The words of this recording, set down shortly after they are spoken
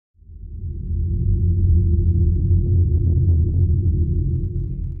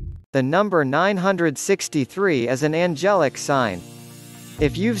The number 963 is an angelic sign.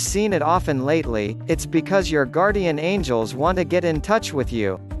 If you've seen it often lately, it's because your guardian angels want to get in touch with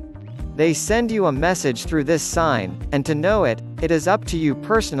you. They send you a message through this sign, and to know it, it is up to you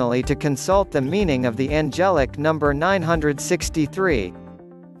personally to consult the meaning of the angelic number 963.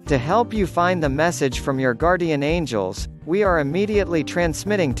 To help you find the message from your guardian angels, we are immediately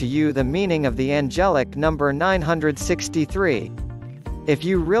transmitting to you the meaning of the angelic number 963. If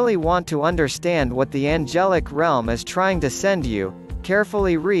you really want to understand what the angelic realm is trying to send you,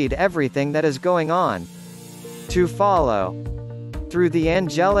 carefully read everything that is going on. To follow. Through the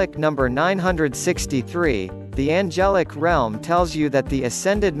angelic number 963, the angelic realm tells you that the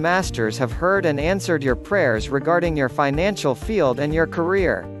ascended masters have heard and answered your prayers regarding your financial field and your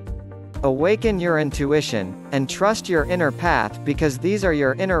career. Awaken your intuition, and trust your inner path because these are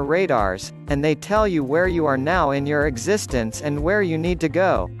your inner radars, and they tell you where you are now in your existence and where you need to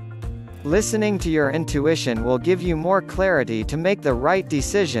go. Listening to your intuition will give you more clarity to make the right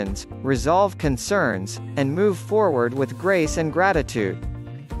decisions, resolve concerns, and move forward with grace and gratitude.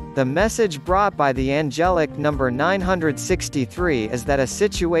 The message brought by the angelic number 963 is that a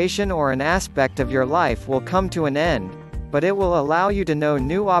situation or an aspect of your life will come to an end, but it will allow you to know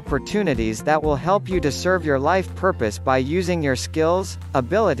new opportunities that will help you to serve your life purpose by using your skills,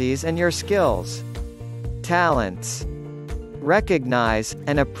 abilities and your skills. Talents. Recognize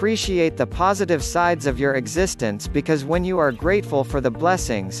and appreciate the positive sides of your existence because when you are grateful for the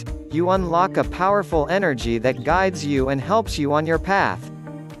blessings, you unlock a powerful energy that guides you and helps you on your path.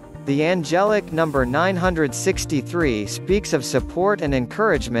 The angelic number 963 speaks of support and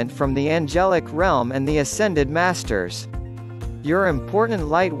encouragement from the angelic realm and the ascended masters. Your important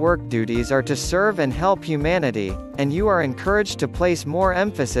light work duties are to serve and help humanity, and you are encouraged to place more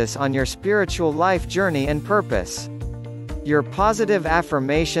emphasis on your spiritual life journey and purpose. Your positive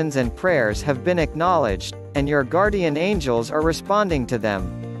affirmations and prayers have been acknowledged, and your guardian angels are responding to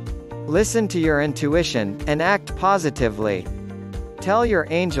them. Listen to your intuition, and act positively. Tell your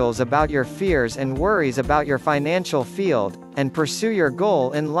angels about your fears and worries about your financial field, and pursue your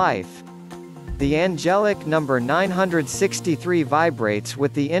goal in life. The angelic number 963 vibrates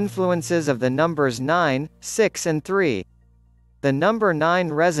with the influences of the numbers 9, 6 and 3. The number 9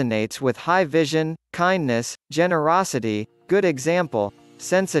 resonates with high vision, kindness, generosity, good example,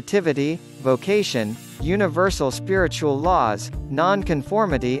 sensitivity, vocation, universal spiritual laws,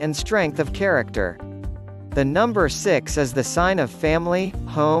 non-conformity and strength of character. The number 6 is the sign of family,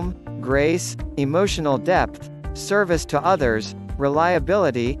 home, grace, emotional depth, service to others,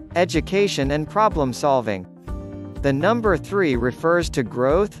 reliability, education and problem solving. The number 3 refers to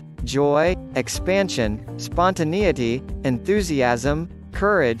growth, joy, expansion, spontaneity, enthusiasm,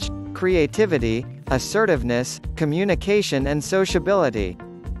 courage, creativity, assertiveness, communication and sociability.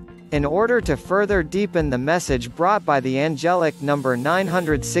 In order to further deepen the message brought by the angelic number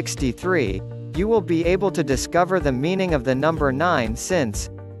 963, you will be able to discover the meaning of the number 9 since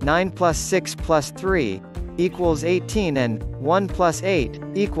 9 plus 6 plus 3 equals 18 and 1 plus 8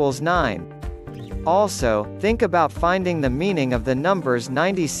 equals 9. Also, think about finding the meaning of the numbers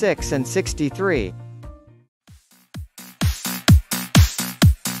 96 and 63.